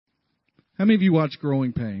How many of you watch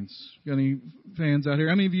Growing Pains? Got any fans out here?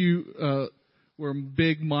 How many of you were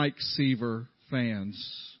big Mike Seaver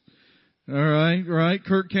fans? All right.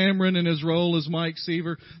 Kirk Cameron in his role as Mike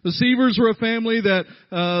Seaver. The Seavers were a family that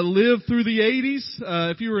lived through the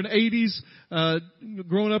 80s. If you were an 80s,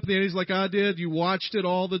 growing up in the 80s like I did, you watched it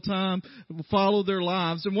all the time, followed their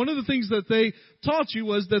lives. And one of the things that they taught you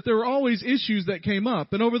was that there were always issues that came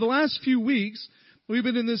up. And over the last few weeks, we've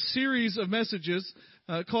been in this series of messages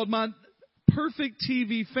called My Perfect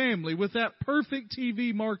TV Family, with that perfect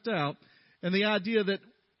TV marked out, and the idea that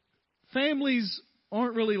families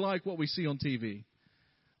aren't really like what we see on TV.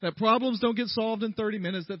 That problems don't get solved in 30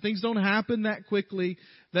 minutes, that things don't happen that quickly,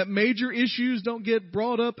 that major issues don't get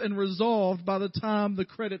brought up and resolved by the time the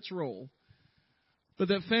credits roll. But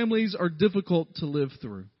that families are difficult to live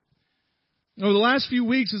through. Over the last few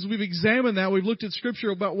weeks, as we've examined that, we've looked at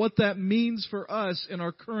Scripture about what that means for us in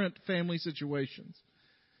our current family situations.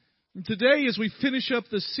 And today, as we finish up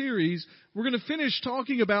this series, we're going to finish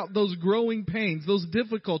talking about those growing pains, those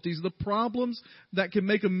difficulties, the problems that can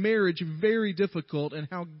make a marriage very difficult and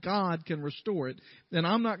how God can restore it. And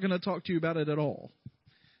I'm not going to talk to you about it at all.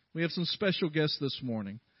 We have some special guests this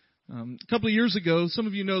morning. A couple of years ago, some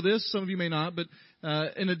of you know this, some of you may not, but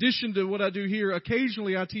in addition to what I do here,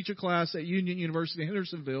 occasionally I teach a class at Union University in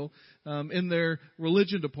Hendersonville in their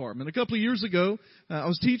religion department. A couple of years ago, I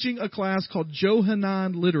was teaching a class called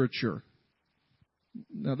Johannine Literature.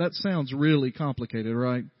 Now that sounds really complicated,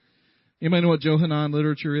 right? Anybody know what Johannine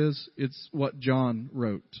Literature is? It's what John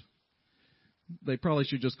wrote. They probably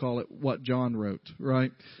should just call it what John wrote,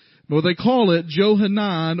 right? Well, they call it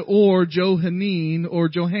Johannine or Johannine or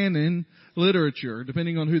Johannine literature,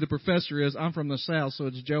 depending on who the professor is. I'm from the South, so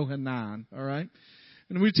it's Johannine, all right?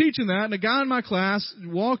 And we were teaching that, and a guy in my class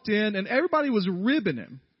walked in, and everybody was ribbing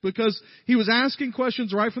him because he was asking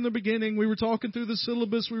questions right from the beginning. We were talking through the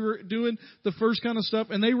syllabus. We were doing the first kind of stuff,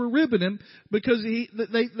 and they were ribbing him because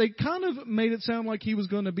they kind of made it sound like he was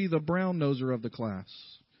going to be the brown noser of the class.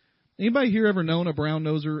 Anybody here ever known a brown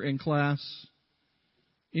noser in class?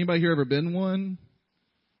 Anybody here ever been one?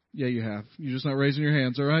 Yeah, you have. You're just not raising your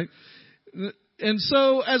hands, all right? And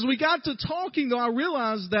so as we got to talking, though, I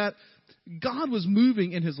realized that God was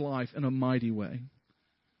moving in his life in a mighty way.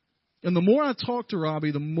 And the more I talked to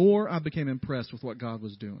Robbie, the more I became impressed with what God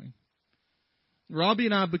was doing. Robbie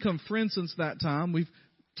and I have become friends since that time. We've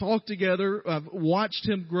talked together. I've watched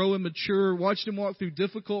him grow and mature, watched him walk through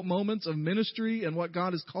difficult moments of ministry and what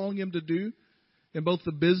God is calling him to do in both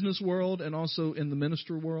the business world and also in the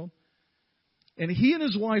ministry world. And he and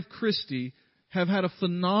his wife, Christy, have had a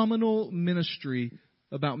phenomenal ministry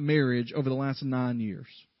about marriage over the last 9 years.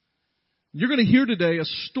 You're going to hear today a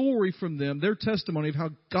story from them, their testimony of how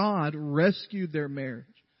God rescued their marriage.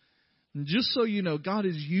 And just so you know, God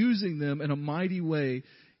is using them in a mighty way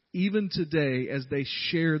even today as they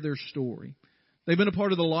share their story. They've been a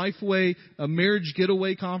part of the Lifeway marriage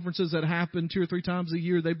getaway conferences that happen 2 or 3 times a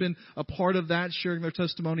year. They've been a part of that, sharing their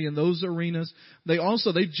testimony in those arenas. They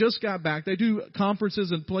just got back. They do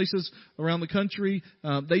conferences in places around the country.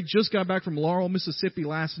 They just got back from Laurel, Mississippi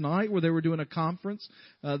last night where they were doing a conference.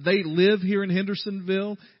 They live here in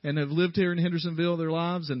Hendersonville and have lived here in Hendersonville their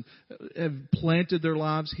lives and have planted their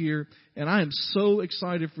lives here. And I am so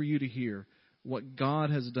excited for you to hear what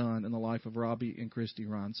God has done in the life of Robbie and Christy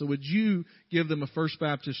Ryan. So would you give them a First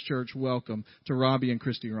Baptist Church welcome to Robbie and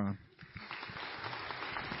Christy Ryan?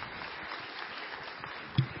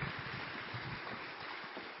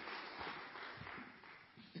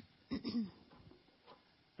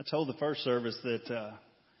 I told the first service that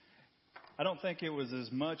I don't think it was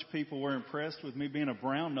as much people were impressed with me being a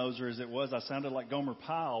brown noser as it was I sounded like Gomer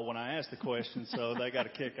Pyle when I asked the question, so they got a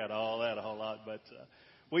kick out of all that a whole lot. But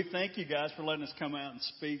we thank you guys for letting us come out and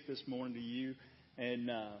speak this morning to you. And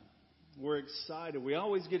we're excited. We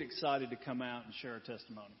always get excited to come out and share our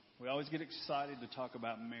testimony. We always get excited to talk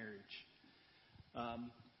about marriage.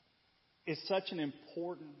 It's such an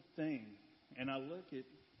important thing. And I look at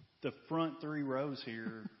the front 3 rows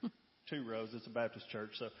here, 2 rows, it's a Baptist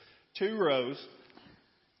church, so 2 rows,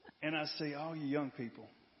 and I see all you young people.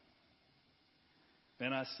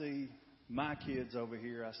 And I see my kids over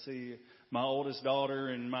here. I see my oldest daughter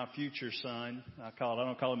and my future son. I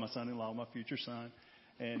don't call him my son-in-law, my future son,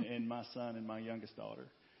 and my son and my youngest daughter.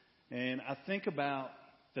 And I think about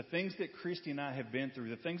the things that Christy and I have been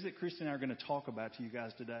through, the things that Christy and I are going to talk about to you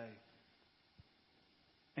guys today.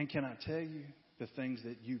 And can I tell you the things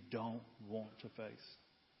that you don't want to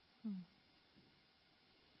face?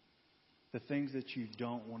 The things that you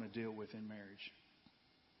don't want to deal with in marriage.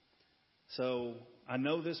 So I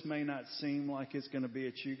know this may not seem like it's going to be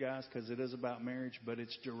at you guys because it is about marriage, but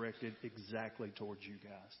it's directed exactly towards you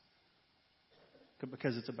guys.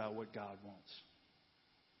 because it's about what God wants.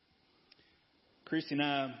 Christy and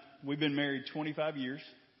I, we've been married 25 years.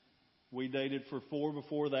 We dated for 4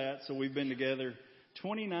 before that, so we've been together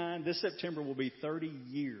 29. This September will be 30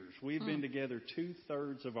 years. We've been together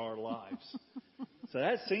 2/3 of our lives. So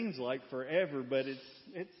that seems like forever, but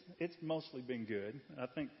it's mostly been good.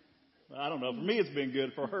 I don't know. For me, it's been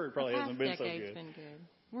good. For her, it probably hasn't been so good. Decade's been good.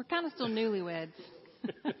 We're kind of still newlyweds.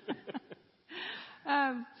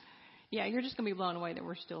 Yeah, you're just going to be blown away that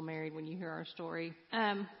we're still married when you hear our story.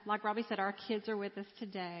 Like Robbie said, our kids are with us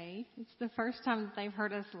today. It's the first time that they've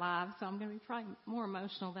heard us live, so I'm going to be probably more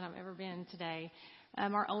emotional than I've ever been today.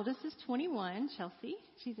 Our oldest is 21, Chelsea.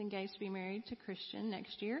 She's engaged to be married to Christian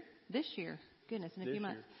this year. Goodness, in a few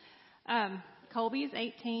months. Colby is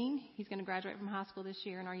 18. He's going to graduate from high school this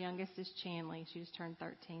year, and our youngest is Chanley. She just turned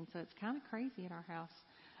 13, so it's kind of crazy at our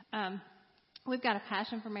house. We've got a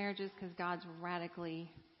passion for marriages because God's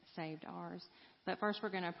radically saved ours. But first we're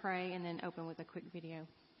going to pray and then open with a quick video.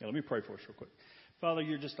 Yeah, let me pray for us real quick. Father,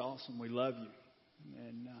 you're just awesome. We love you.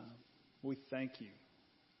 And we thank you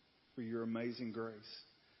for your amazing grace.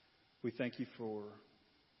 We thank you for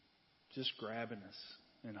just grabbing us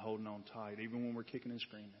and holding on tight, even when we're kicking and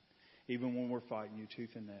screaming, even when we're fighting you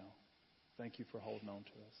tooth and nail. Thank you for holding on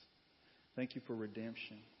to us. Thank you for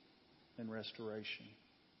redemption and restoration.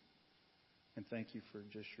 And thank you for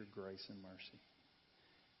just your grace and mercy.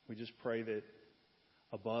 We just pray that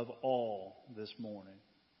above all this morning,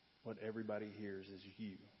 what everybody hears is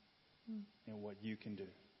you and what you can do.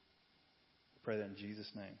 I pray that in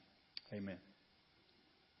Jesus' name. Amen.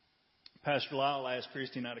 Pastor Lyle asked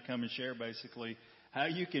Christy and I to come and share basically how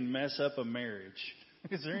you can mess up a marriage.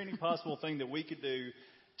 Is there any possible thing that we could do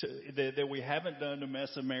that we haven't done to mess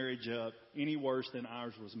a marriage up any worse than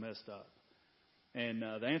ours was messed up? And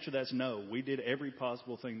the answer to that is no. We did every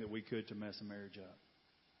possible thing that we could to mess a marriage up.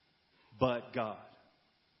 But God.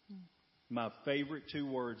 My favorite 2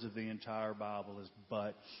 words of the entire Bible is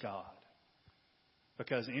but God.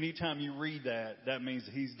 Because anytime you read that, that means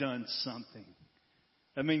He's done something.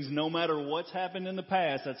 That means no matter what's happened in the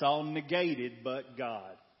past, that's all negated but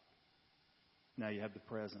God. Now you have the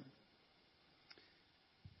present.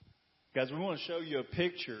 Guys, we want to show you a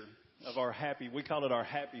picture of we call it our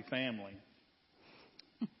happy family.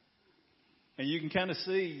 And you can kind of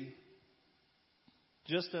see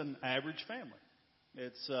just an average family.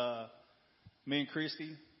 It's me and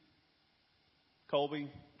Christy,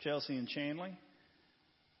 Colby, Chelsea, and Chanley.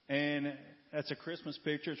 And that's a Christmas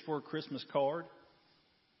picture. It's for a Christmas card.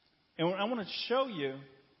 And I want to show you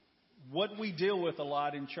what we deal with a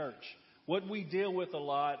lot in church. What we deal with a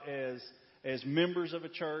lot as members of a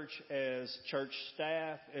church, as church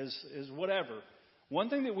staff, as whatever. One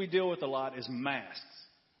thing that we deal with a lot is masks.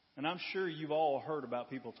 And I'm sure you've all heard about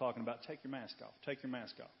people talking about, take your mask off, take your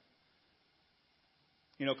mask off.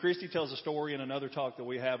 You know, Christy tells a story in another talk that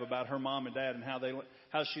we have about her mom and dad and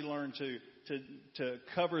how she learned to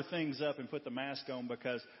cover things up and put the mask on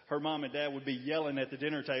because her mom and dad would be yelling at the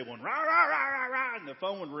dinner table and rah, rah, rah, rah, rah, and the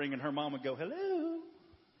phone would ring and her mom would go, hello.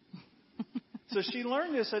 So she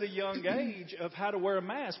learned this at a young age of how to wear a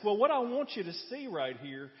mask. Well, what I want you to see right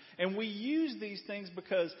here, and we use these things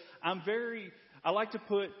because I like to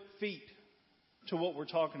put feet to what we're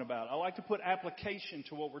talking about. I like to put application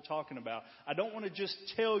to what we're talking about. I don't want to just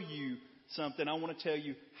tell you something. I want to tell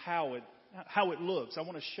you how it looks. I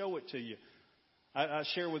want to show it to you. I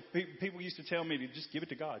share with people used to tell me to just give it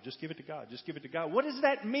to God. Just give it to God. Just give it to God. What does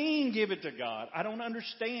that mean, give it to God? I don't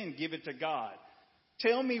understand, give it to God.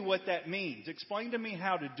 Tell me what that means. Explain to me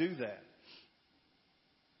how to do that.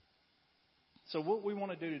 So what we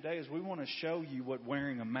want to do today is we want to show you what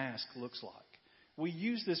wearing a mask looks like. We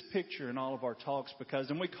use this picture in all of our talks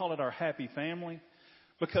and we call it our happy family,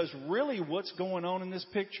 because really what's going on in this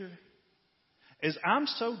picture is I'm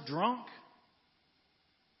so drunk,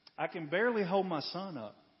 I can barely hold my son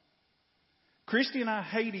up. Christy and I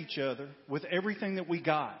hate each other with everything that we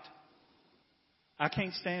got. I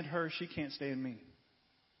can't stand her, she can't stand me.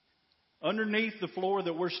 Underneath the floor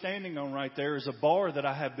that we're standing on right there is a bar that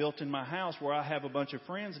I have built in my house where I have a bunch of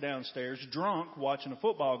friends downstairs drunk watching a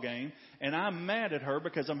football game, and I'm mad at her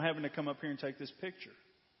because I'm having to come up here and take this picture.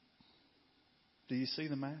 Do you see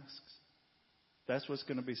the masks? That's what's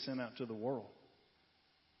going to be sent out to the world.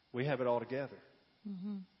 We have it all together.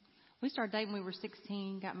 Mm-hmm. We started dating when we were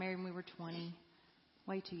 16, got married when we were 20.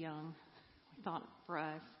 Way too young, we thought, for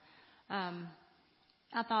us.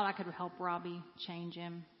 I thought I could help Robbie change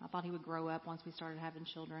him. I thought he would grow up once we started having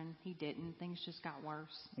children. He didn't. Things just got worse.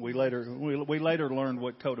 We later learned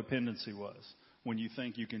what codependency was. When you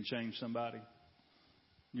think you can change somebody,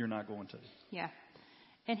 you're not going to. Yeah.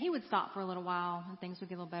 And he would stop for a little while and things would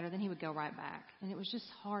get a little better. Then he would go right back. And it was just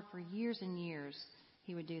hard for years and years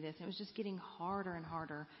he would do this. It was just getting harder and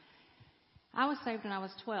harder. I was saved when I was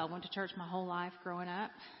 12. Went to church my whole life growing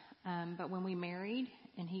up. But when we married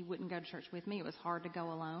and he wouldn't go to church with me, it was hard to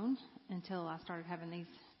go alone until I started having these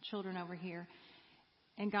children over here.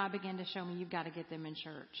 And God began to show me, you've got to get them in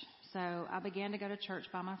church. So I began to go to church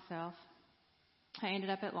by myself. I ended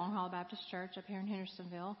up at Long Hollow Baptist Church up here in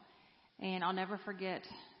Hendersonville. And I'll never forget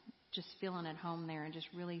just feeling at home there and just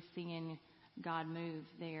really seeing God move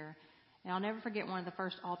there. And I'll never forget one of the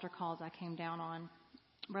first altar calls I came down on.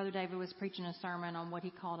 Brother David was preaching a sermon on what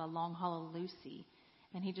he called a Long Hollow Lucy.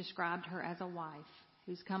 And he described her as a wife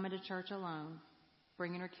who's coming to church alone,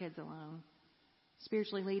 bringing her kids alone,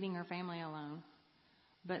 spiritually leading her family alone,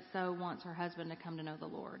 but so wants her husband to come to know the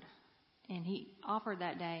Lord. And he offered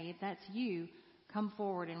that day, if that's you, come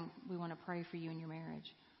forward and we want to pray for you in your marriage.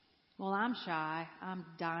 Well, I'm shy. I'm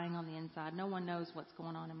dying on the inside. No one knows what's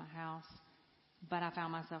going on in my house. But I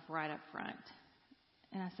found myself right up front.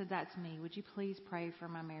 And I said, that's me. Would you please pray for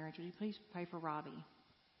my marriage? Would you please pray for Robbie?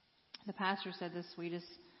 The pastor said the sweetest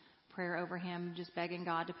prayer over him, just begging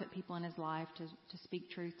God to put people in his life to speak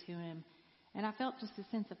truth to him. And I felt just a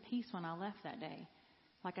sense of peace when I left that day,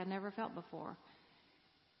 like I never felt before.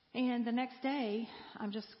 And the next day,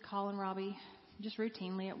 I'm just calling Robbie just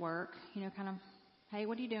routinely at work, kind of, hey,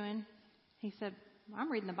 what are you doing? He said,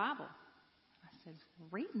 I'm reading the Bible. I said,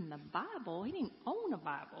 reading the Bible? He didn't own a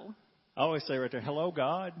Bible. I always say right there, hello,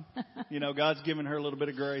 God. God's giving her a little bit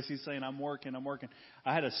of grace. He's saying, I'm working.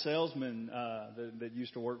 I had a salesman that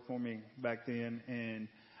used to work for me back then, and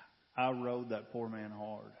I rode that poor man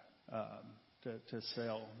hard to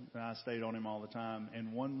sell. And I stayed on him all the time.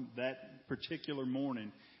 And that particular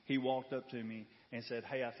morning, he walked up to me and said,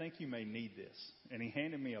 hey, I think you may need this. And he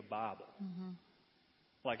handed me a Bible. Mm-hmm.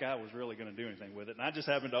 Like I was really going to do anything with it. And I just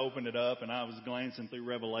happened to open it up, and I was glancing through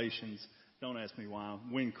Revelations. Don't ask me why.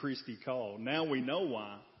 When Christy called. Now we know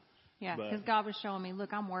why. Yeah, because God was showing me,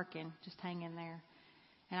 look, I'm working. Just hang in there.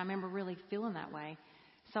 And I remember really feeling that way.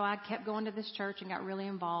 So I kept going to this church and got really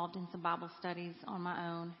involved in some Bible studies on my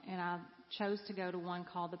own. And I chose to go to one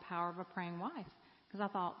called The Power of a Praying Wife. Because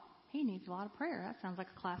I thought, he needs a lot of prayer. That sounds like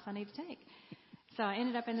a class I need to take. So I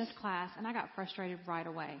ended up in this class, and I got frustrated right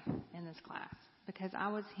away in this class. Because I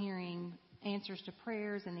was hearing answers to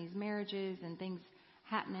prayers and these marriages and things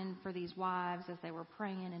happening for these wives as they were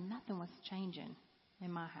praying, and nothing was changing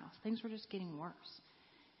in my house. Things were just getting worse.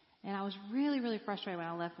 And I was really, really frustrated when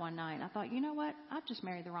I left one night. I thought, you know what? I've just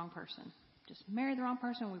married the wrong person. Just married the wrong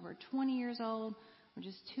person. We were 20 years old. We're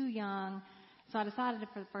just too young. So I decided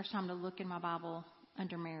for the first time to look in my Bible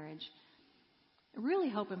under marriage, really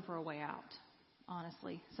hoping for a way out,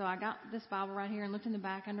 honestly. So I got this Bible right here and looked in the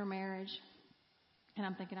back under marriage. And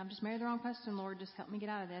I'm thinking, I've just married the wrong person, Lord. Just help me get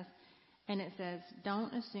out of this. And it says,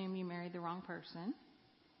 don't assume you married the wrong person.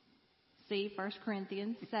 See, 1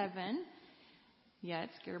 Corinthians 7. Yeah, it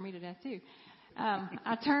scared me to death, too.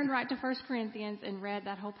 I turned right to 1 Corinthians and read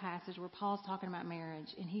that whole passage where Paul's talking about marriage.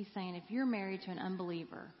 And he's saying, if you're married to an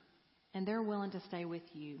unbeliever and they're willing to stay with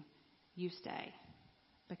you, you stay.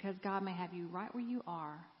 Because God may have you right where you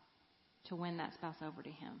are to win that spouse over to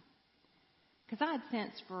him. Because I had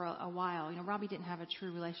sensed for a while, Robbie didn't have a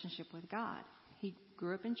true relationship with God. He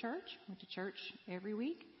grew up in church, went to church every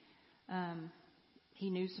week. He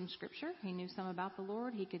knew some scripture. He knew some about the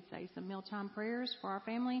Lord. He could say some mealtime prayers for our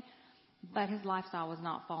family. But his lifestyle was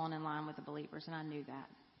not falling in line with the believers, and I knew that.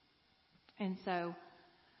 And so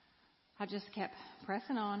I just kept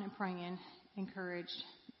pressing on and praying, encouraged.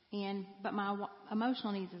 But my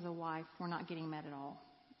emotional needs as a wife were not getting met at all.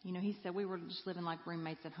 He said we were just living like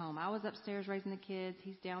roommates at home. I was upstairs raising the kids.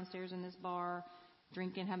 He's downstairs in this bar,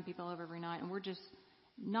 drinking, having people over every night. And we're just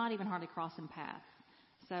not even hardly crossing paths.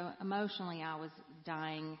 So emotionally, I was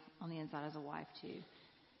dying on the inside as a wife, too.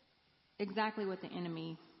 Exactly what the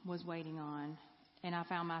enemy was waiting on. And I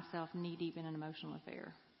found myself knee-deep in an emotional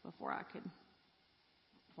affair before I could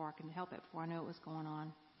help it, before I knew what was going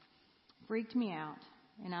on. Freaked me out.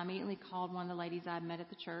 And I immediately called one of the ladies I had met at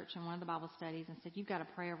the church in one of the Bible studies and said, you've got to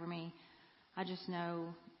pray over me. I just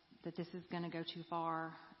know that this is going to go too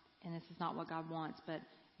far and this is not what God wants, but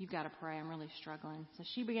you've got to pray. I'm really struggling. So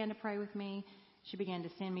she began to pray with me. She began to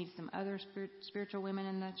send me to some other spiritual women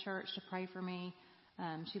in the church to pray for me.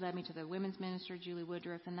 She led me to the women's minister, Julie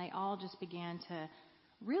Woodruff, and they all just began to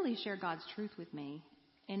really share God's truth with me.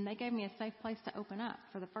 And they gave me a safe place to open up.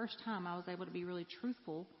 For the first time, I was able to be really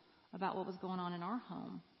truthful about what was going on in our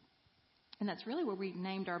home. And that's really where we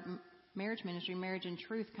named our marriage ministry, Marriage and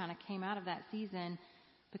Truth, kind of came out of that season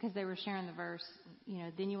because they were sharing the verse,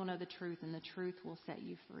 then you will know the truth and the truth will set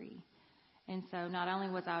you free. And so not only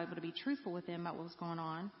was I able to be truthful with them about what was going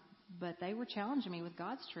on, but they were challenging me with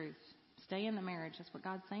God's truth. Stay in the marriage. That's what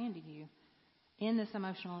God's saying to you. In this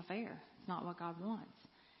emotional affair. It's not what God wants.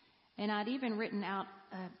 And I'd even written out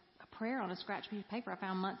a prayer on a scratch piece of paper I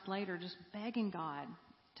found months later, just begging God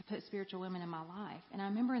to put spiritual women in my life. And I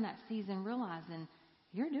remember in that season realizing,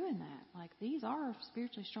 you're doing that. Like, these are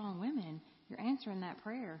spiritually strong women. You're answering that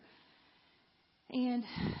prayer.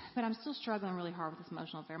 But I'm still struggling really hard with this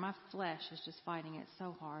emotional affair. My flesh is just fighting it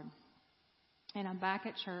so hard. And I'm back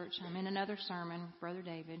at church. I'm in another sermon with Brother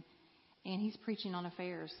David, and he's preaching on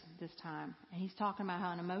affairs this time. And he's talking about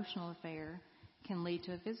how an emotional affair can lead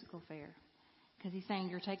to a physical affair. Because he's saying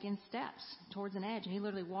you're taking steps towards an edge. And he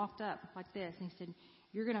literally walked up like this, and he said,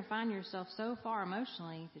 you're going to find yourself so far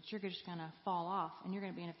emotionally that you're just going to fall off, and you're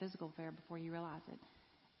going to be in a physical affair before you realize it.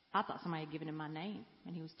 I thought somebody had given him my name,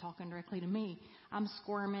 and he was talking directly to me. I'm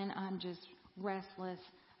squirming. I'm just restless.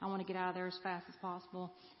 I want to get out of there as fast as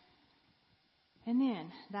possible. And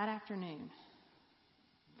then, that afternoon,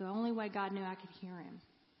 the only way God knew I could hear him,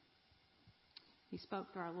 he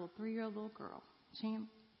spoke to our little 3-year-old little girl, Cham.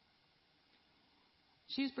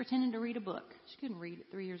 She was pretending to read a book. She couldn't read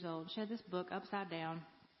at 3 years old. She had this book upside down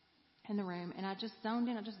in the room, and I just zoned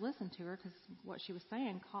in. I just listened to her because what she was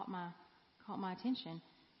saying caught my attention.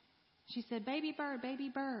 She said, baby bird,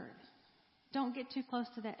 don't get too close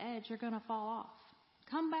to that edge. You're going to fall off.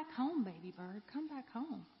 Come back home, baby bird. Come back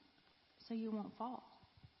home so you won't fall.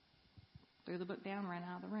 Threw the book down, ran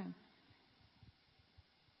out of the room.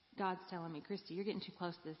 God's telling me, Christy, you're getting too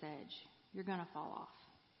close to this edge. You're going to fall off.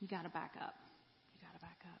 You got to back up.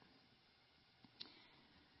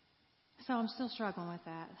 So I'm still struggling with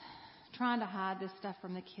that. Trying to hide this stuff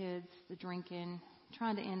from the kids, the drinking,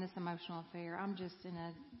 trying to end this emotional affair. I'm just in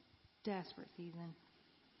a desperate season.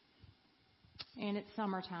 And it's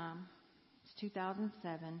summertime. It's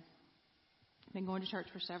 2007. I've been going to church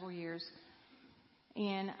for several years.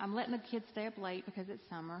 And I'm letting the kids stay up late because it's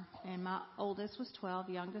summer. And my oldest was 12,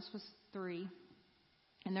 youngest was 3.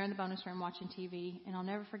 And they're in the bonus room watching TV. And I'll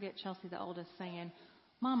never forget Chelsea, the oldest, saying,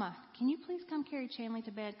 Mama, can you please come carry Chanley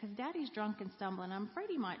to bed? Because Daddy's drunk and stumbling. I'm afraid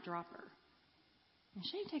he might drop her. And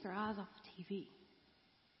she didn't take her eyes off the TV.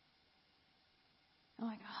 I'm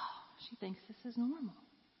like, oh, she thinks this is normal.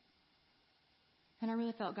 And I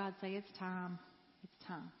really felt God say, it's time. It's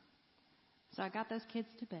time. So I got those kids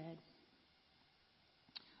to bed.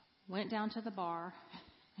 Went down to the bar.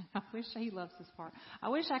 I wish he loves this part. I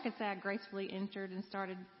wish I could say I gracefully entered and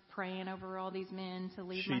started praying over all these men to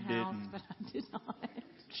leave my house, but I did not.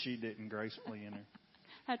 She didn't gracefully enter.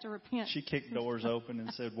 Had to repent. She kicked doors open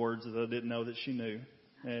and said words that I didn't know that she knew.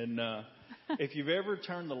 And if you've ever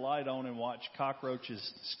turned the light on and watched cockroaches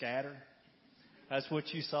scatter, that's what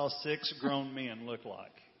you saw 6 grown men look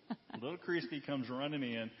like. Little Christy comes running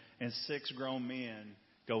in, and 6 grown men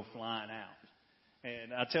go flying out.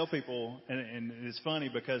 And I tell people, and it's funny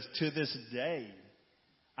because to this day,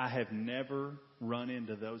 I have never run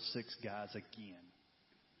into those 6 guys again.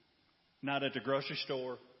 Not at the grocery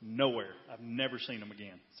store, nowhere. I've never seen them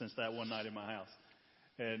again since that one night in my house.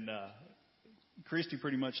 And Christy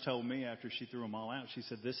pretty much told me after she threw them all out, she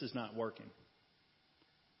said, this is not working.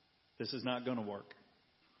 This is not going to work.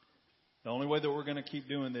 The only way that we're going to keep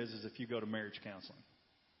doing this is if you go to marriage counseling.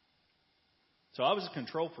 So I was a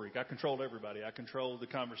control freak. I controlled everybody. I controlled the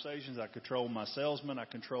conversations. I controlled my salesmen. I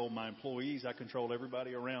controlled my employees. I controlled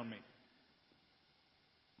everybody around me.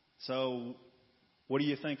 So what do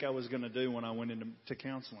you think I was going to do when I went into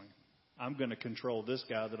counseling? I'm going to control this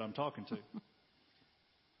guy that I'm talking to.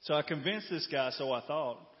 So I convinced this guy, so I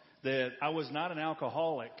thought, that I was not an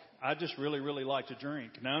alcoholic. I just really, really liked to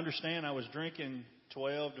drink. Now, understand, I was drinking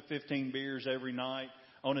 12 to 15 beers every night.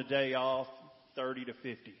 On a day off, 30 to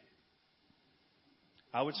 50.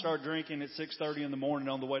 I would start drinking at 6:30 in the morning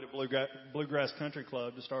on the way to Bluegrass Country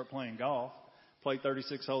Club to start playing golf. Play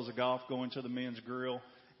 36 holes of golf, go into the men's grill,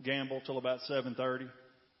 gamble till about 7:30.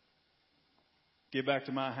 Get back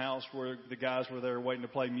to my house where the guys were there waiting to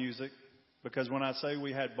play music. Because when I say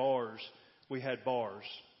we had bars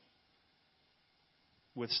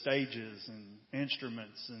with stages and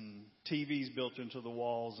instruments and TVs built into the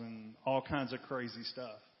walls and all kinds of crazy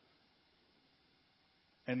stuff.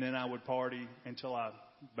 And then I would party until I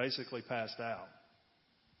basically passed out.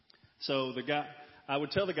 So I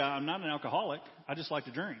would tell the guy, I'm not an alcoholic. I just like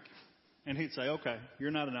to drink. And he'd say, okay,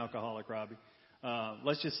 you're not an alcoholic, Robbie.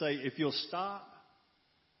 Let's just say if you'll stop,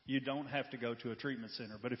 you don't have to go to a treatment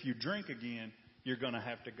center. But if you drink again, you're going to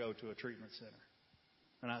have to go to a treatment center.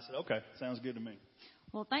 And I said, okay, sounds good to me.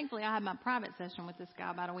 Well, thankfully, I had my private session with this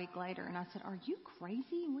guy about a week later. And I said, are you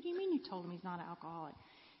crazy? What do you mean you told him he's not an alcoholic?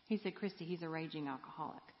 He said, Christy, he's a raging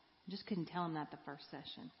alcoholic. Just couldn't tell him that the first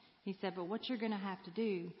session. He said, but what you're going to have to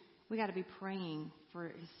do, we got to be praying for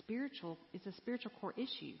it's a spiritual core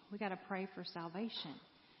issue. We got to pray for salvation.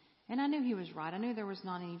 And I knew he was right. I knew there was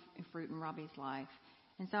not any fruit in Robbie's life.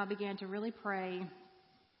 And so I began to really pray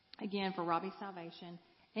again for Robbie's salvation.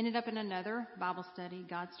 Ended up in another Bible study.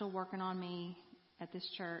 God's still working on me at this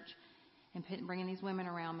church and bringing these women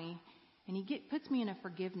around me. And he puts me in a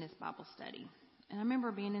forgiveness Bible study. And I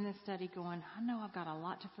remember being in this study going, I know I've got a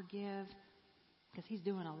lot to forgive because he's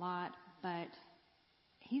doing a lot, but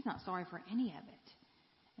he's not sorry for any of it.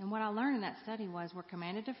 And what I learned in that study was we're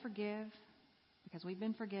commanded to forgive because we've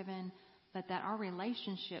been forgiven, but that our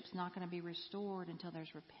relationship's not going to be restored until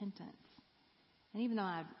there's repentance. And even though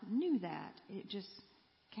I knew that, it just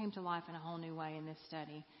came to life in a whole new way in this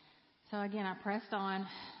study. So again, I pressed on,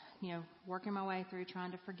 working my way through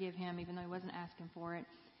trying to forgive him, even though he wasn't asking for it.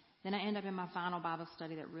 Then I end up in my final Bible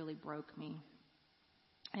study that really broke me.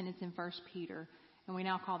 And it's in 1 Peter. And we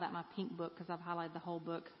now call that my pink book because I've highlighted the whole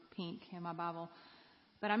book pink in my Bible.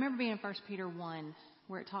 But I remember being in 1 Peter 1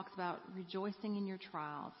 where it talks about rejoicing in your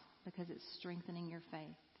trials because it's strengthening your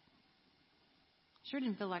faith. Sure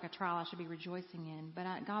didn't feel like a trial I should be rejoicing in. But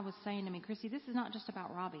God was saying to me, Chrissy, this is not just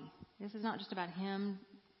about Robbie. This is not just about him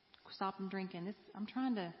stopping drinking. I'm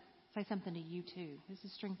trying to say something to you too. This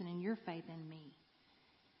is strengthening your faith in me.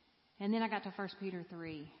 And then I got to 1 Peter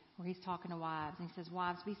 3, where he's talking to wives. And he says,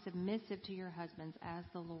 wives, be submissive to your husbands as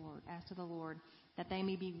to the Lord, that they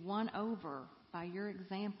may be won over by your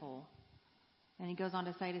example. And he goes on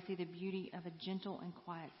to say to see the beauty of a gentle and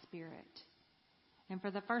quiet spirit. And for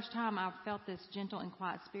the first time, I've felt this gentle and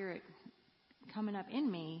quiet spirit coming up in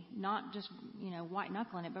me, not just, white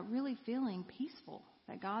knuckling it, but really feeling peaceful,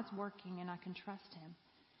 that God's working and I can trust him.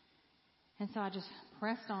 And so I just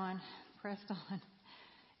pressed on.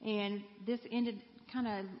 And this kind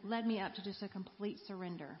of led me up to just a complete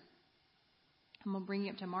surrender. I'm going to bring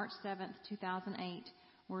you up to March 7th, 2008.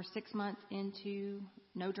 We're 6 months into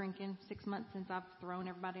no drinking, 6 months since I've thrown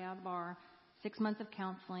everybody out of the bar, 6 months of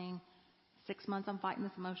counseling, 6 months I'm fighting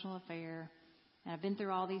this emotional affair. And I've been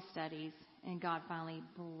through all these studies, and God finally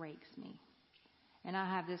breaks me. And I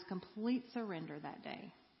have this complete surrender that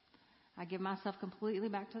day. I give myself completely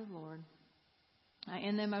back to the Lord. I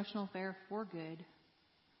end the emotional affair for good.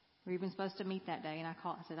 We were even supposed to meet that day, and I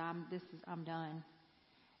said, I'm done.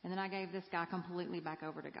 And then I gave this guy completely back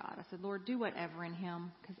over to God. I said, Lord, do whatever in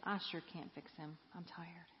him, because I sure can't fix him. I'm tired.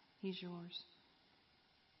 He's yours.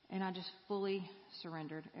 And I just fully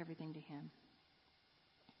surrendered everything to him.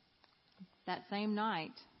 That same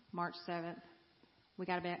night, March 7th, we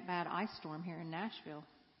got a bad ice storm here in Nashville.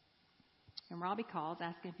 And Robbie calls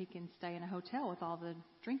asking if he can stay in a hotel with all the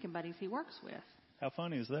drinking buddies he works with. How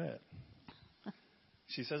funny is that?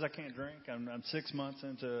 She says, I can't drink. I'm 6 months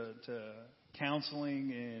into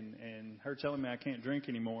counseling and her telling me I can't drink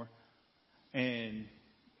anymore. And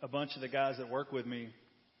a bunch of the guys that work with me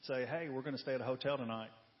say, hey, we're going to stay at a hotel tonight.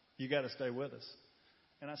 You got to stay with us.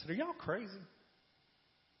 And I said, are y'all crazy?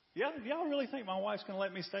 Y'all really think my wife's going to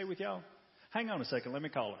let me stay with y'all? Hang on a second. Let me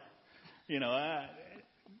call her.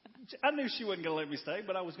 I knew she wasn't going to let me stay,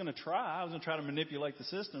 but I was going to try. I was going to try to manipulate the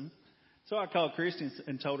system. So I called Christy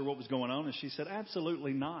and told her what was going on, and she said,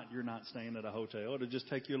 absolutely not. You're not staying at a hotel. It'll just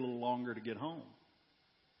take you a little longer to get home.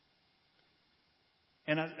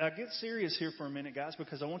 And I get serious here for a minute, guys,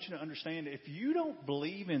 because I want you to understand, if you don't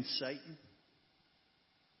believe in Satan,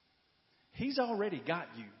 he's already got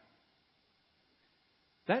you.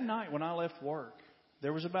 That night when I left work,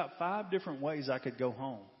 there was about 5 different ways I could go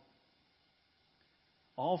home.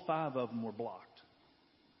 All 5 of them were blocked.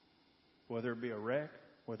 Whether it be a wreck,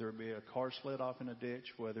 whether it be a car slid off in a ditch,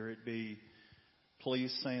 whether it be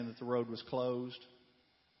police saying that the road was closed.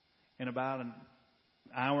 In about an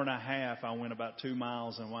hour and a half, I went about 2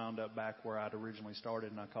 miles and wound up back where I'd originally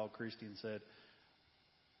started. And I called Christy and said,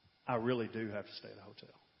 I really do have to stay at a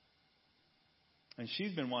hotel. And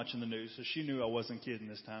she's been watching the news, so she knew I wasn't kidding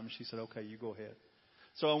this time. And she said, okay, you go ahead.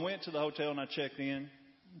 So I went to the hotel and I checked in,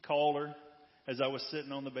 called her as I was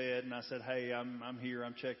sitting on the bed. And I said, hey, I'm here.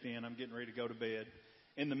 I'm checked in. I'm getting ready to go to bed.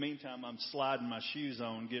 In the meantime, I'm sliding my shoes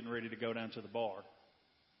on, getting ready to go down to the bar.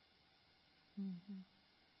 Mm-hmm.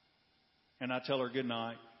 And I tell her good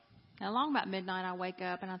night. And along about midnight, I wake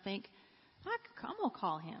up and I think, I'm going to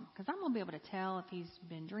call him because I'm going to be able to tell if he's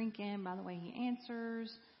been drinking by the way he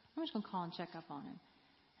answers. I'm just going to call and check up on him.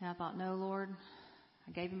 And I thought, no, Lord,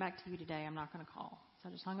 I gave him back to you today. I'm not going to call. So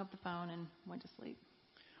I just hung up the phone and went to sleep.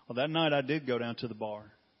 Well, that night I did go down to the bar.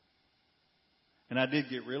 And I did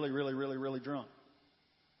get really, really, really, really drunk.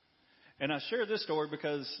 And I share this story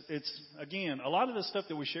because it's, again, a lot of the stuff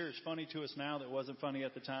that we share is funny to us now that wasn't funny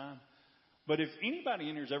at the time. But if anybody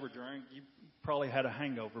in here's ever drank, you probably had a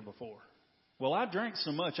hangover before. Well, I drank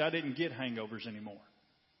so much I didn't get hangovers anymore.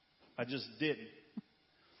 I just didn't.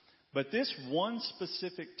 But this one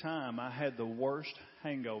specific time, I had the worst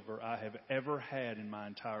hangover I have ever had in my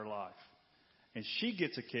entire life. And she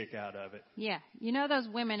gets a kick out of it. Yeah. You know those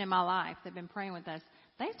women in my life that have been praying with us,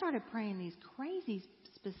 they started praying these crazy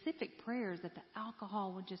specific prayers that the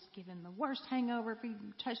alcohol would just give him the worst hangover if he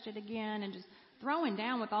touched it again, and just throwing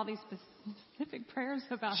down with all these specific prayers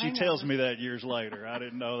about She hangovers. tells me that years later. I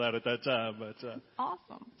didn't know that at that time. But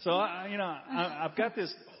Awesome. So, I've got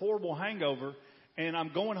this horrible hangover, and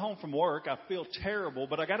I'm going home from work. I feel terrible,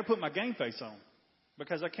 but I got to put my game face on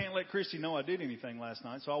because I can't let Christy know I did anything last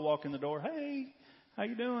night. So I walk in the door. Hey, how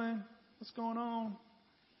you doing? What's going on?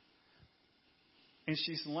 And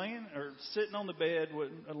she's sitting on the bed,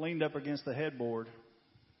 leaned up against the headboard,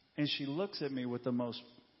 and she looks at me with the most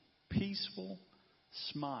peaceful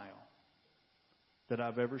smile that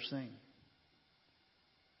I've ever seen.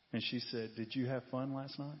 And she said, "Did you have fun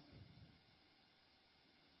last night?"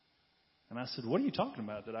 And I said, "What are you talking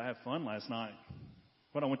about? Did I have fun last night?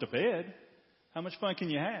 When I went to bed? How much fun can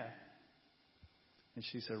you have?" And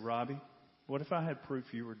she said, "Robbie, what if I had proof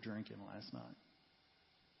you were drinking last night?"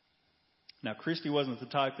 Now, Christy wasn't the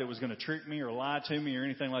type that was going to trick me or lie to me or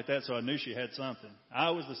anything like that, so I knew she had something. I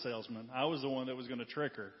was the salesman. I was the one that was going to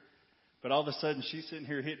trick her. But all of a sudden, she's sitting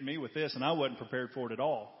here hitting me with this, and I wasn't prepared for it at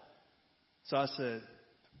all. So I said,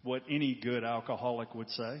 what any good alcoholic would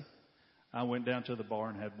say. I went down to the bar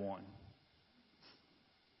and had one.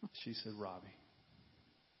 She said, "Robbie,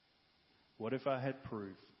 what if I had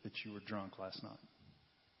proof that you were drunk last night?"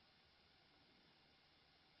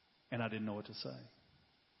 And I didn't know what to say.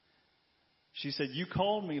 She said, "You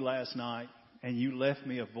called me last night and you left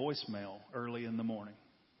me a voicemail early in the morning."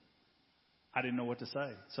 I didn't know what to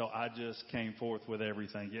say. So I just came forth with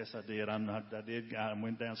everything. Yes, I did. I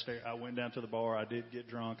went downstairs. I went down to the bar. I did get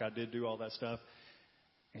drunk. I did do all that stuff.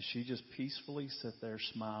 And she just peacefully sat there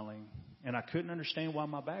smiling. And I couldn't understand why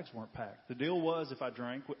my bags weren't packed. The deal was if I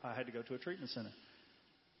drank, I had to go to a treatment center.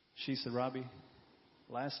 She said, "Robbie,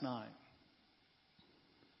 last night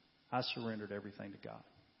I surrendered everything to God.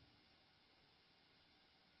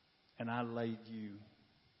 And I laid you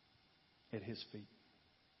at His feet.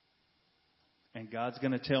 And God's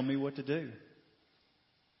going to tell me what to do.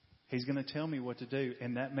 He's going to tell me what to do.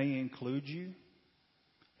 And that may include you,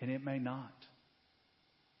 and it may not.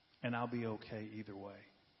 And I'll be okay either way."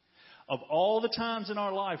 Of all the times in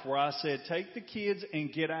our life where I said, "Take the kids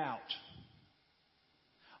and get out."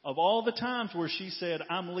 Of all the times where she said,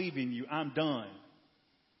 "I'm leaving you, I'm done."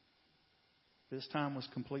 This time was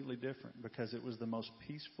completely different because it was the most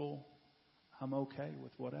peaceful, I'm okay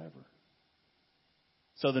with whatever.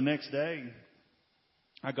 So the next day,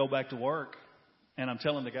 I go back to work, and I'm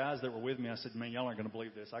telling the guys that were with me, I said, "Man, y'all aren't going to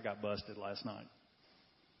believe this. I got busted last night."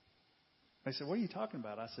 They said, "What are you talking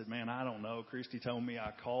about?" I said, "Man, I don't know. Christy told me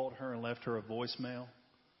I called her and left her a voicemail.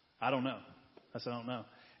 I don't know." I said, "I don't know."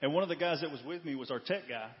 And one of the guys that was with me was our tech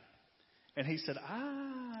guy. And he said,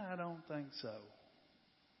 "I don't think so.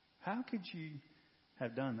 How could you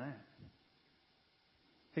have done that?"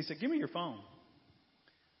 He said, "Give me your phone."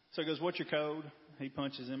 So he goes, "What's your code?" He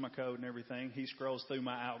punches in my code and everything. He scrolls through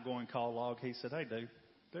my outgoing call log. He said, "Hey, dude,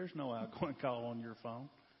 there's no outgoing call on your phone.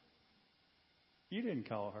 You didn't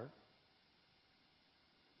call her."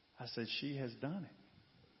 I said, "She has done it.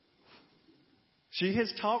 She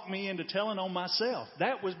has talked me into telling on myself."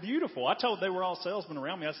 That was beautiful. They were all salesmen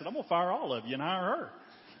around me. I said, "I'm going to fire all of you and hire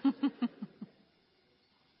her."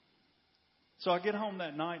 So I get home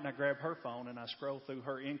that night and I grab her phone and I scroll through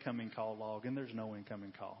her incoming call log, and there's no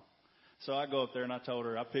incoming call. So I go up there and I told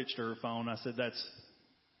her, I pitched her phone. I said, "That's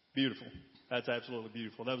beautiful. That's absolutely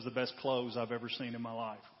beautiful. That was the best close I've ever seen in my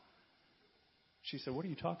life." She said, "What are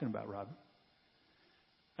you talking about, Robbie?"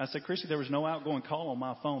 I said, "Christy, there was no outgoing call on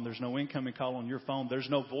my phone. There's no incoming call on your phone. There's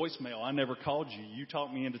no voicemail. I never called you. You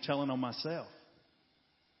talked me into telling on myself."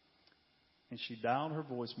 And she dialed her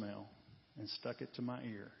voicemail and stuck it to my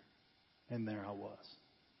ear. And there I was.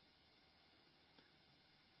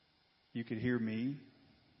 You could hear me.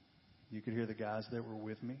 You could hear the guys that were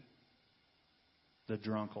with me. The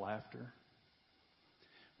drunk laughter.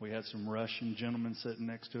 We had some Russian gentlemen sitting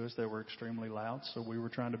next to us that were extremely loud, so we were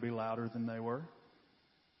trying to be louder than they were.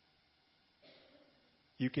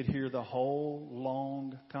 You could hear the whole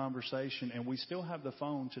long conversation, and we still have the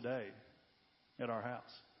phone today at our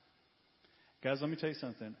house. Guys, let me tell you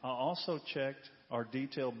something. I also checked our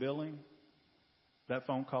detailed billing. That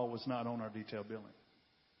phone call was not on our detailed billing.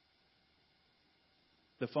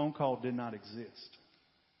 The phone call did not exist.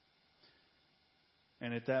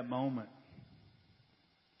 And at that moment,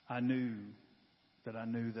 I knew that I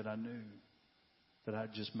knew that I knew that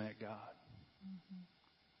I'd just met God. Mm-hmm.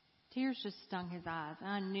 Tears just stung his eyes.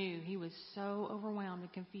 I knew he was so overwhelmed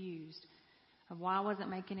and confused of why I wasn't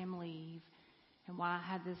making him leave and why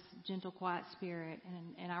I had this gentle, quiet spirit.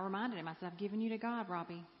 And I reminded him, I said, I've given you to God,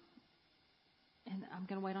 Robbie, and I'm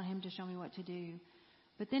going to wait on him to show me what to do.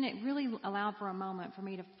 But then it really allowed for a moment for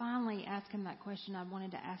me to finally ask him that question I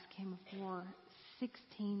wanted to ask him for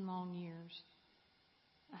 16 long years.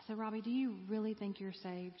 I said, Robbie, do you really think you're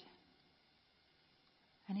saved?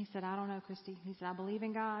 And he said, I don't know, Christy. He said, I believe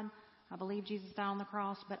in God. I believe Jesus died on the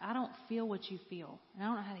cross, but I don't feel what you feel. And I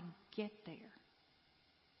don't know how to get there.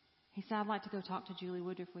 He said, I'd like to go talk to Julie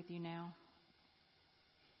Woodruff with you now.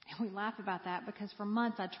 And we laugh about that because for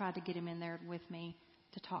months I tried to get him in there with me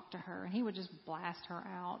to talk to her, and he would just blast her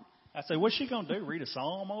out. I said, what's she going to do? Read a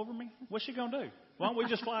psalm over me? What's she going to do? Why don't we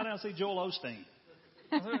just fly down and see Joel Osteen?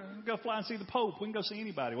 Go fly and see the Pope. We can go see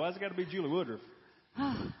anybody. Why's it got to be Julie Woodruff?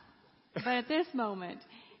 But at this moment,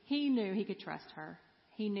 he knew he could trust her.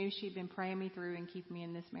 He knew she'd been praying me through and keeping me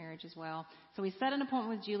in this marriage as well. So we set an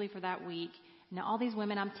appointment with Julie for that week. Now, all these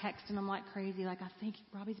women, I'm texting them like crazy, like, I think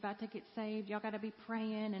Robbie's about to get saved. Y'all got to be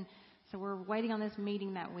praying. And so we're waiting on this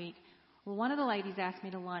meeting that week. Well, one of the ladies asked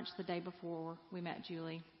me to lunch the day before we met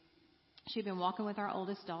Julie. She'd been walking with our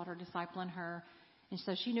oldest daughter, discipling her. And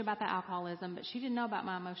so she knew about the alcoholism, but she didn't know about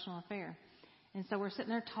my emotional affair. And so we're sitting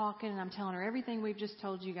there talking, and I'm telling her everything we've just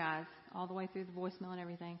told you guys, all the way through the voicemail and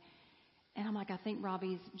everything. And I'm like, I think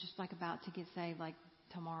Robbie's just like about to get saved, like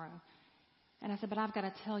tomorrow. And I said, but I've got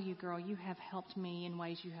to tell you, girl, you have helped me in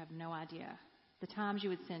ways you have no idea. The times you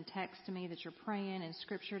would send texts to me that you're praying and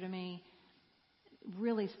scripture to me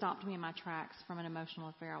really stopped me in my tracks from an emotional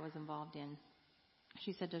affair I was involved in.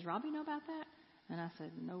 She said, does Robbie know about that? And I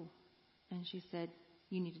said, no. And she said,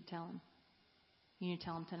 you need to tell him. You need to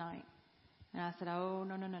tell him tonight. And I said, oh,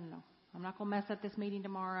 no. I'm not going to mess up this meeting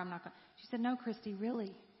tomorrow. I'm not going. She said, no, Christy,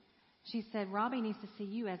 really. She said, Robbie needs to see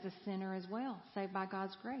you as a sinner as well, saved by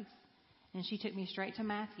God's grace. And she took me straight to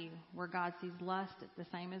Matthew, where God sees lust the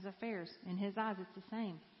same as affairs. In his eyes, it's the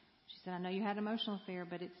same. She said, I know you had an emotional affair,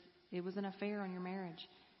 but it was an affair on your marriage,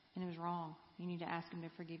 and it was wrong. You need to ask him to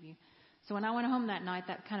forgive you. So when I went home that night,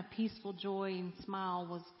 that kind of peaceful joy and smile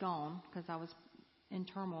was gone because I was in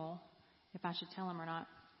turmoil if I should tell him or not.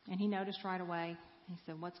 And he noticed right away. He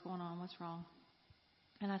said, what's going on? What's wrong?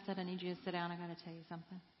 And I said, I need you to sit down. I got to tell you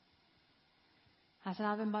something. I said,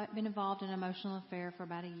 I've been involved in an emotional affair for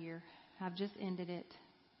about a year. I've just ended it,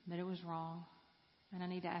 but it was wrong, and I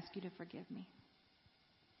need to ask you to forgive me.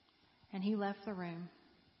 And he left the room.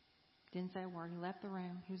 Didn't say a word. He left the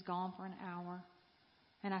room. He was gone for an hour.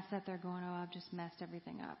 And I sat there going, oh, I've just messed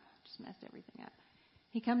everything up.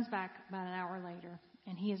 He comes back about an hour later,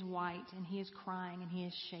 and he is white, and he is crying, and he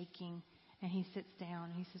is shaking. And he sits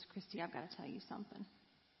down, and he says, Christy, I've got to tell you something.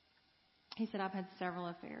 He said, I've had several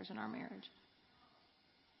affairs in our marriage,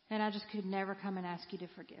 and I just could never come and ask you to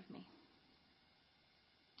forgive me.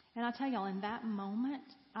 And I tell y'all, in that moment,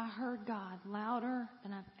 I heard God louder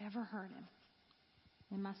than I've ever heard him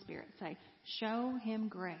in my spirit say, show him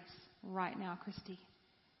grace right now, Christy.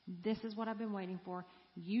 This is what I've been waiting for.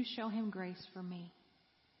 You show him grace for me.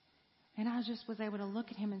 And I just was able to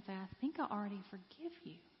look at him and say, I think I already forgive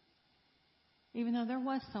you. Even though there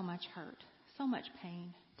was so much hurt, so much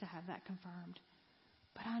pain to have that confirmed.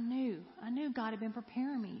 But I knew God had been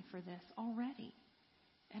preparing me for this already.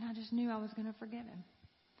 And I just knew I was going to forgive him.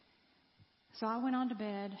 So I went on to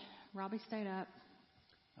bed. Robbie stayed up.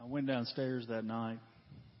 I went downstairs that night.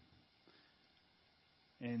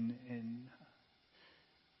 And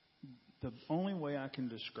the only way I can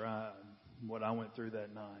describe what I went through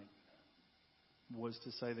that night was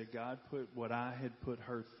to say that God put what I had put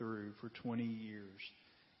her through for 20 years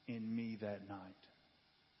in me that night.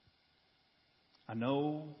 I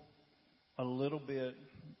know a little bit,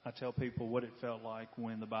 I tell people what it felt like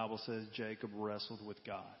when the Bible says Jacob wrestled with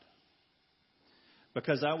God.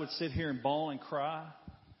 Because I would sit here and bawl and cry.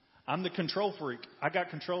 I'm the control freak. I got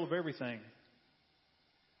control of everything.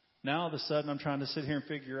 Now all of a sudden I'm trying to sit here and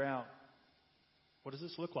figure out, what does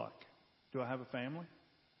this look like? Do I have a family?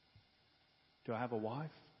 Do I have a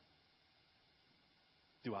wife?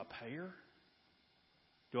 Do I pay her?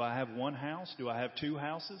 Do I have one house? Do I have two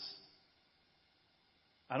houses?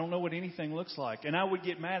 I don't know what anything looks like. And I would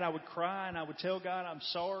get mad. I would cry and I would tell God I'm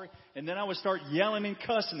sorry. And then I would start yelling and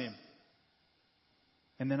cussing him.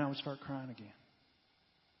 And then I would start crying again.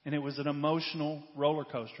 And it was an emotional roller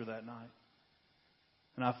coaster that night.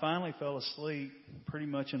 And I finally fell asleep pretty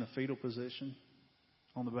much in a fetal position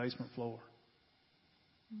on the basement floor.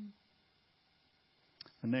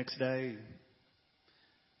 The next day,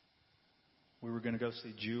 we were going to go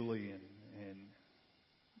see Julie, and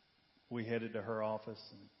we headed to her office.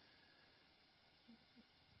 And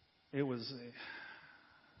it was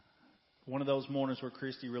one of those mornings where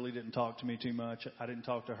Christy really didn't talk to me too much. I didn't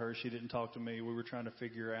talk to her. She didn't talk to me. We were trying to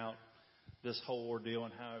figure out this whole ordeal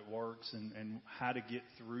and how it works and how to get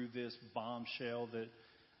through this bombshell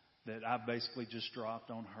that I basically just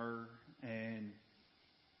dropped on her. And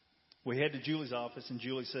we head to Julie's office, and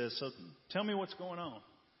Julie says, "So tell me what's going on."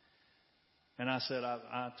 And I said,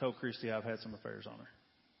 I told Christy I've had some affairs on her.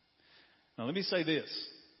 Now, let me say this.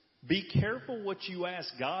 Be careful what you ask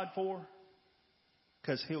God for,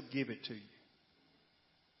 because He'll give it to you.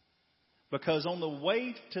 Because on the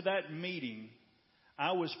way to that meeting,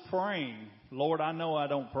 I was praying, Lord, I know I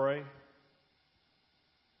don't pray,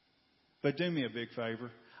 but do me a big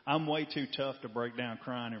favor. I'm way too tough to break down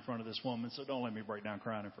crying in front of this woman, so don't let me break down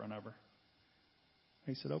crying in front of her.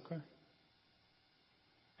 He said, okay.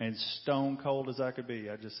 And stone cold as I could be,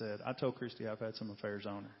 I just said, I told Christy I've had some affairs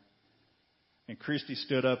on her. And Christy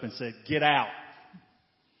stood up and said, get out.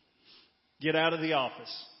 Get out of the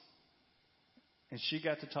office. And she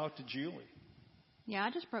got to talk to Julie. Yeah, I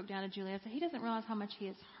just broke down to Julie. I said, he doesn't realize how much he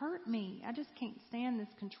has hurt me. I just can't stand this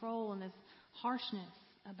control and this harshness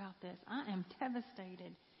about this. I am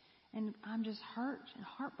devastated. And I'm just hurt and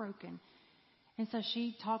heartbroken. And so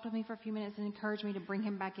she talked with me for a few minutes and encouraged me to bring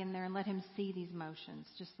him back in there and let him see these emotions.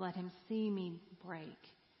 Just let him see me break.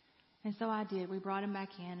 And so I did. We brought him back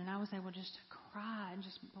in, and I was able just to cry and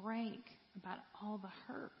just break about all the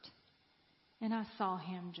hurt. And I saw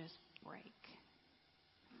him just break.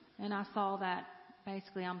 And I saw that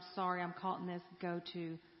basically, I'm sorry, I'm caught in this, go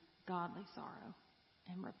to godly sorrow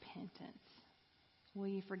and repentance. Will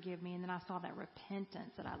you forgive me? And then I saw that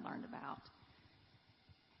repentance that I learned about.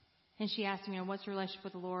 And she asked him, what's your relationship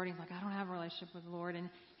with the Lord? He's like, I don't have a relationship with the Lord. And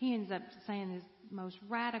he ends up saying his most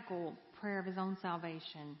radical prayer of his own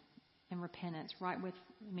salvation and repentance right with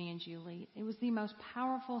me and Julie. It was the most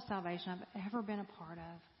powerful salvation I've ever been a part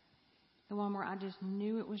of. The one where I just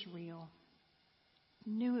knew it was real.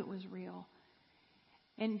 Knew it was real.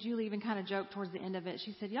 And Julie even kind of joked towards the end of it.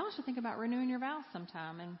 She said, y'all should think about renewing your vows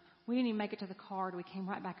sometime. And we didn't even make it to the card. We came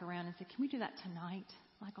right back around and said, can we do that tonight?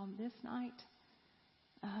 Like on this night?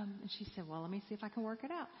 And she said, well, let me see if I can work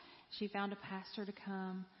it out. She found a pastor to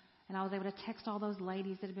come, and I was able to text all those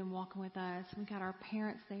ladies that had been walking with us. We got our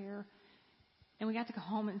parents there, and we got to go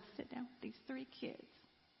home and sit down with these 3 kids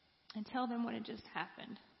and tell them what had just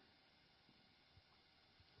happened.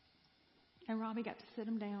 And Robbie got to sit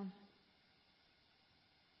him down.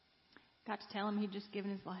 Got to tell him he'd just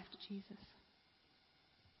given his life to Jesus.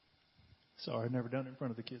 Sorry, I'd never done it in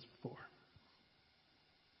front of the kids before.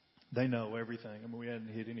 They know everything. I mean, we hadn't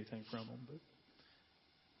hid anything from them, but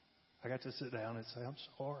I got to sit down and say, I'm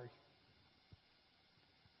sorry.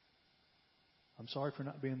 I'm sorry for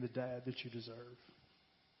not being the dad that you deserve.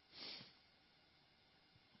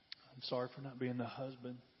 I'm sorry for not being the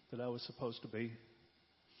husband that I was supposed to be.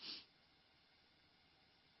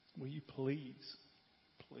 Will you please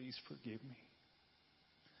forgive me?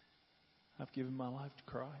 I've given my life to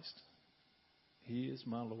Christ. He is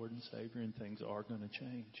my Lord and Savior, and things are going to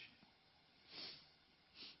change.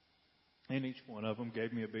 And each one of them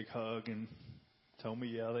gave me a big hug and told me,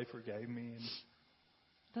 yeah, they forgave me. And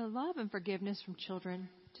the love and forgiveness from children,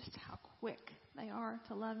 just how quick they are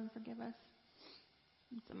to love and forgive us.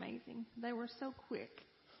 It's amazing. They were so quick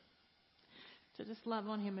to just love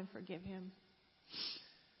on him and forgive him.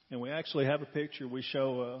 And we actually have a picture. We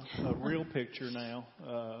show a real picture now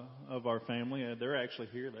of our family. They're actually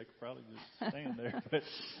here. They could probably just stand there. But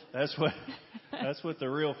that's what the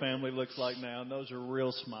real family looks like now. And those are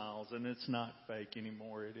real smiles. And it's not fake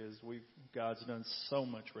anymore. It is. God's done so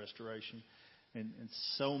much restoration and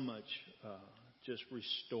so much just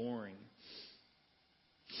restoring.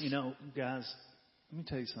 Guys, let me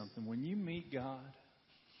tell you something. When you meet God,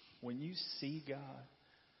 when you see God,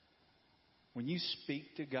 when you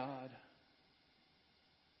speak to God,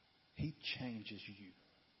 He changes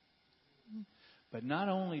you. But not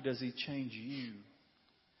only does He change you,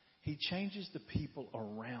 He changes the people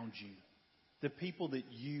around you, the people that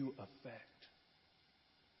you affect.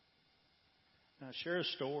 Now, I share a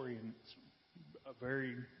story, and it's a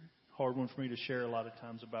very hard one for me to share a lot of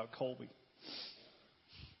times, about Colby.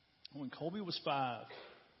 When Colby was 5,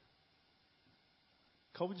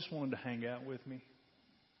 Colby just wanted to hang out with me.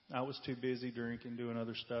 I was too busy drinking, doing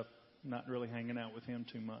other stuff, not really hanging out with him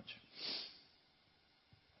too much.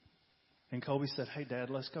 And Colby said, hey, Dad,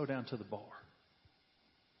 let's go down to the bar.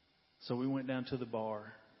 So we went down to the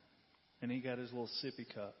bar, and he got his little sippy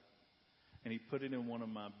cup, and he put it in one of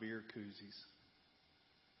my beer koozies.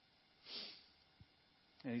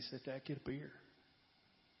 And he said, Dad, get a beer.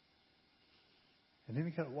 And then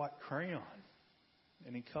he got a white crayon.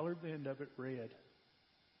 And he colored the end of it red.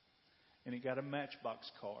 And he got a matchbox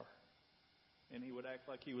car. And he would act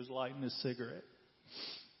like he was lighting his cigarette.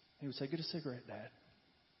 He would say, get a cigarette, Dad.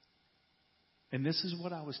 And this is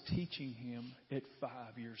what I was teaching him at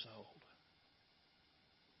 5 years old.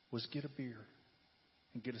 Was get a beer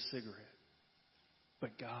and get a cigarette.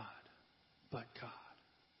 But God.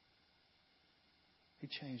 He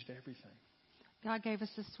changed everything. God gave us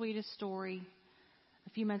the sweetest story a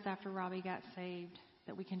few months after Robbie got saved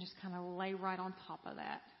that we can just kind of lay right on top of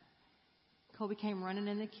that. Colby came running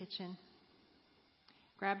in the kitchen,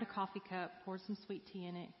 grabbed a coffee cup, poured some sweet tea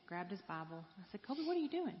in it, grabbed his Bible. I said, Colby, what are you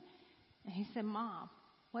doing? And he said, Mom,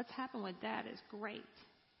 what's happened with Dad is great.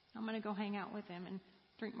 I'm going to go hang out with him and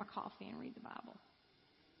drink my coffee and read the Bible.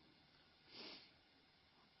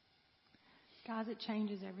 Guys, it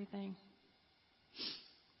changes everything.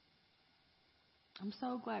 I'm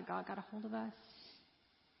so glad God got a hold of us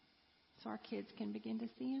so our kids can begin to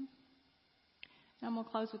see Him. And I'm going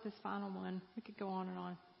to close with this final one. We could go on and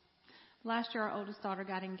on. Last year, our oldest daughter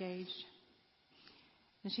got engaged.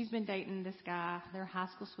 And she's been dating this guy. They're high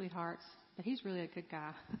school sweethearts. But he's really a good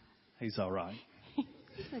guy. He's all right.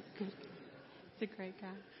 He's a great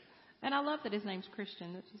guy. And I love that his name's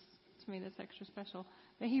Christian. That's just, to me, that's extra special.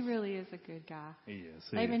 But he really is a good guy. He is.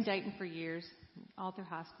 They've been dating for years, all through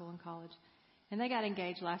high school and college. And they got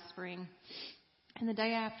engaged last spring. And the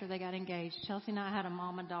day after they got engaged, Chelsea and I had a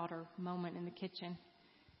mom and daughter moment in the kitchen.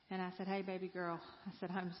 And I said, hey, baby girl, I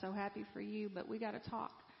said, I'm so happy for you, but we got to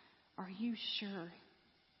talk. Are you sure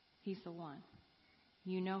he's the one?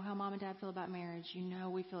 You know how mom and dad feel about marriage. You know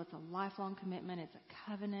we feel it's a lifelong commitment. It's a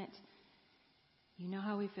covenant. You know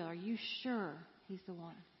how we feel. Are you sure he's the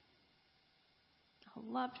one? I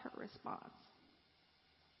loved her response.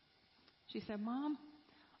 She said, Mom,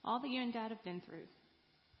 all that you and Dad have been through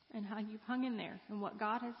and how you've hung in there and what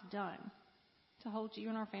God has done to hold you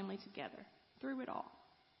and our family together through it all,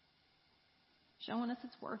 showing us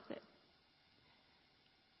it's worth it.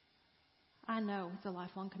 I know it's a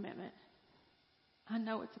lifelong commitment. I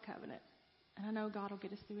know it's a covenant. And I know God will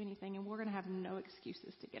get us through anything, and we're going to have no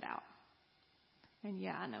excuses to get out. And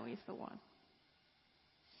yeah, I know He's the one.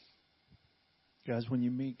 Guys, when you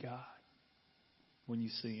meet God, when you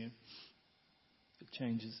see Him, it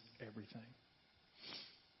changes everything.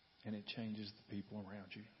 And it changes the people around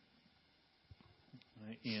you.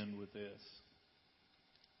 I end with this.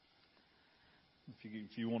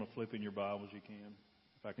 If you want to flip in your Bibles, you can.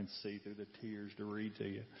 If I can see through the tears to read to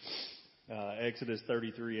you. Exodus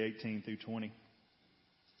 33:18 through 20.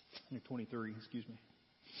 23, excuse me.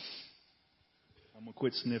 I'm going to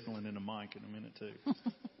quit sniffling in the mic in a minute, too.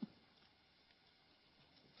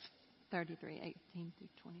 33:18 through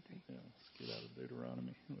 23. Yeah, let's get out of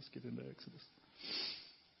Deuteronomy. Let's get into Exodus.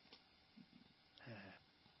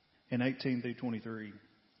 In 18 through 23,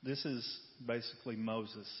 this is basically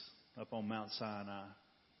Moses up on Mount Sinai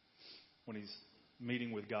when he's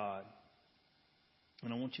meeting with God.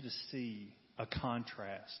 And I want you to see a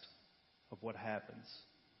contrast of what happens.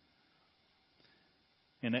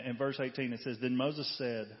 In verse 18 it says, Then Moses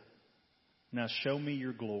said, Now show me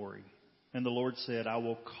your glory. And the Lord said, I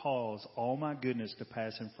will cause all my goodness to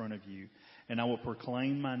pass in front of you, and I will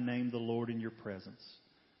proclaim my name, the Lord, in your presence.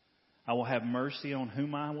 I will have mercy on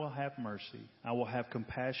whom I will have mercy. I will have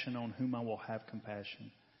compassion on whom I will have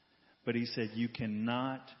compassion. But he said, You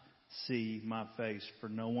cannot see my face, for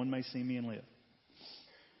no one may see me and live.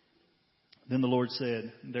 Then the Lord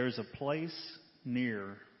said, There is a place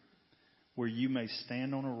near where you may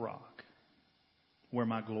stand on a rock, where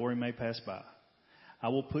my glory may pass by. I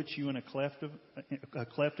will put you in a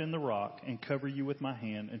cleft in the rock and cover you with my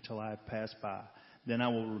hand until I have passed by. Then I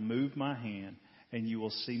will remove my hand and you will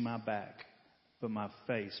see my back, but my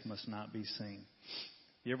face must not be seen.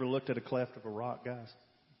 You ever looked at a cleft of a rock, guys?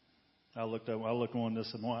 I looked it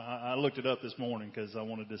up this morning because I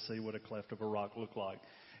wanted to see what a cleft of a rock looked like.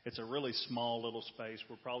 It's a really small little space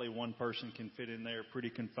where probably one person can fit in there, pretty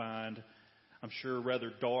confined. I'm sure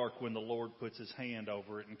rather dark when the Lord puts His hand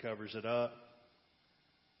over it and covers it up.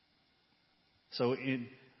 So in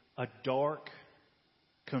a dark,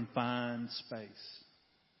 confined space,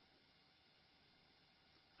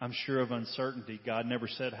 I'm sure of uncertainty. God never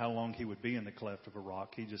said how long He would be in the cleft of a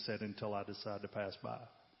rock. He just said, until I decide to pass by.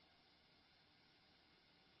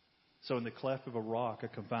 So in the cleft of a rock, a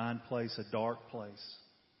confined place, a dark place,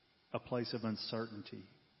 a place of uncertainty,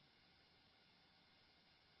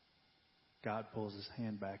 God pulls His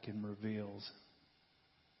hand back and reveals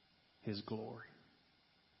His glory.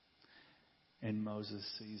 And Moses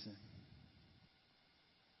sees Him.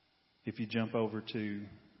 If you jump over to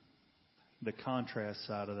the contrast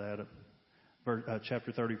side of that,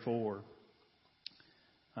 chapter 34,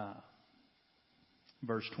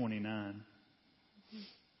 verse 29.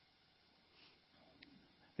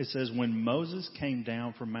 It says, when Moses came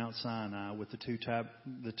down from Mount Sinai with the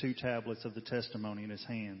two tablets of the testimony in his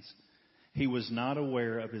hands, he was not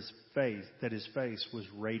aware of his face, that his face was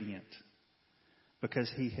radiant, because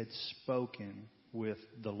he had spoken with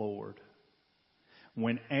the Lord.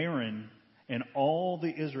 When Aaron and all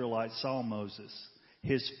the Israelites saw Moses,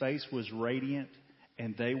 his face was radiant,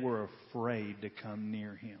 and they were afraid to come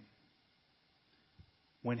near him.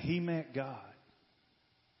 When he met God,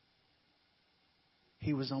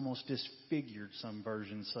 he was almost disfigured, some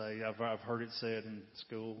versions say. I've heard it said in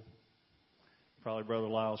school. Probably Brother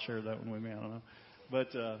Lyle shared that one with me. I don't know. But,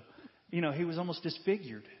 he was almost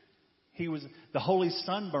disfigured. He was the holy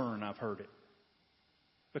sunburn, I've heard it.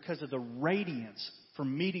 Because of the radiance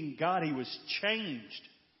from meeting God, he was changed.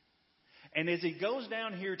 And as he goes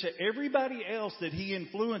down here to everybody else that he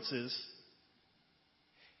influences,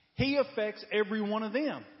 he affects every one of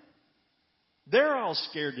them. They're all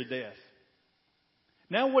scared to death.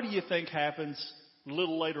 Now, what do you think happens a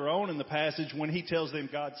little later on in the passage when he tells them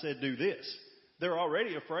God said do this? They're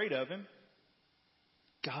already afraid of him.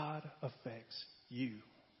 God affects you.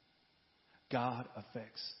 God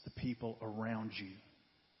affects the people around you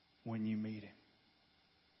when you meet him.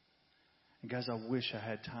 And guys, I wish I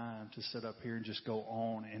had time to sit up here and just go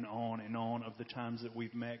on and on and on of the times that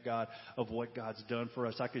we've met God, of what God's done for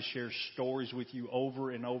us. I could share stories with you over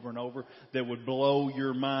and over and over that would blow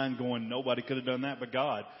your mind, going, nobody could have done that but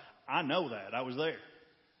God. I know that. I was there.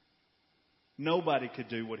 Nobody could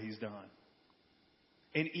do what he's done.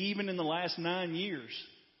 And even in the last 9 years,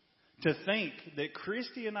 to think that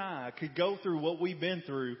Christy and I could go through what we've been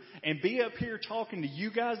through and be up here talking to you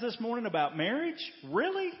guys this morning about marriage?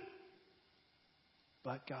 Really?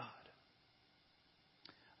 But God.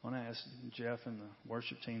 I want to ask Jeff and the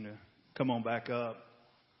worship team to come on back up.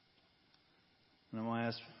 And I'm going to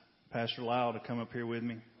ask Pastor Lyle to come up here with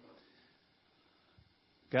me.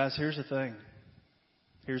 Guys, here's the thing.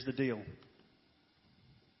 Here's the deal.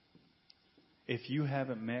 If you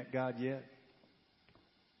haven't met God yet,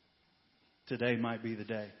 today might be the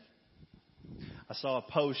day. I saw a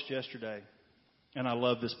post yesterday, and I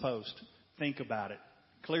love this post. Think about it.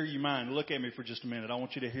 Clear your mind. Look at me for just a minute. I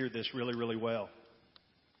want you to hear this really, really well.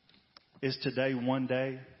 Is today one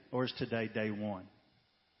day, or is today day one?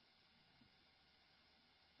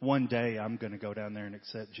 One day I'm going to go down there and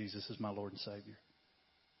accept Jesus as my Lord and Savior.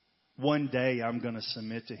 One day I'm going to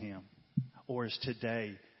submit to him. Or is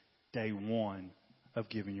today day one of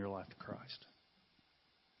giving your life to Christ?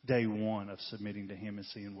 Day one of submitting to him and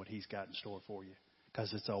seeing what he's got in store for you.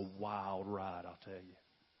 Because it's a wild ride, I'll tell you.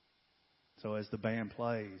 So as the band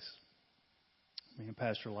plays, me and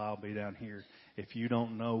Pastor Lyle will be down here. If you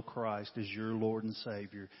don't know Christ as your Lord and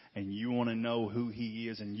Savior, and you want to know who he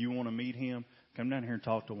is, and you want to meet him, come down here and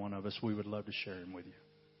talk to one of us. We would love to share him with you.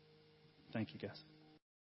 Thank you, guys.